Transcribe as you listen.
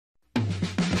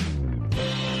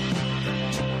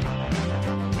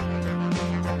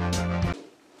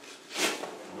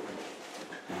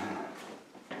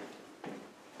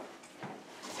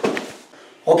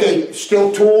Okay,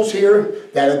 still tools here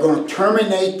that are going to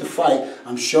terminate the fight.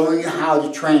 I'm showing you how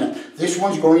to train them. This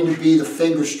one's going to be the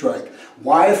finger strike.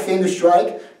 Why a finger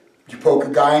strike? You poke a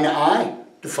guy in the eye,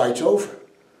 the fight's over.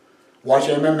 Watch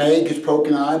MMA, gets poked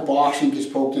in the eye. Boxing gets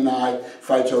poked in the eye,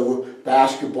 fight's over.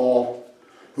 Basketball,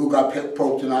 who got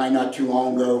poked in the eye not too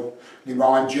long ago?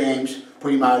 LeBron James,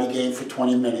 put him out of the game for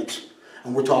 20 minutes.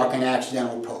 And we're talking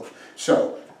accidental poke.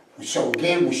 So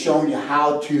again, we're showing you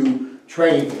how to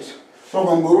train this. So I'm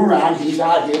going to move around. He's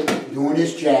out here doing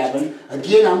his jabbing.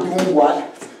 Again, I'm doing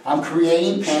what? I'm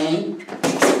creating pain.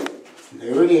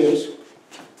 There it is.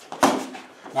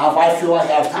 Now if I feel I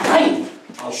have time,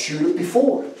 I'll shoot it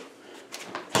before.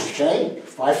 Okay?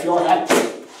 If I feel I have,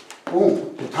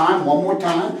 boom, the time, one more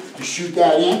time, to shoot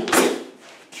that in,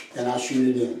 then I'll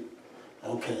shoot it in.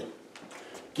 Okay.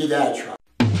 Give that a try.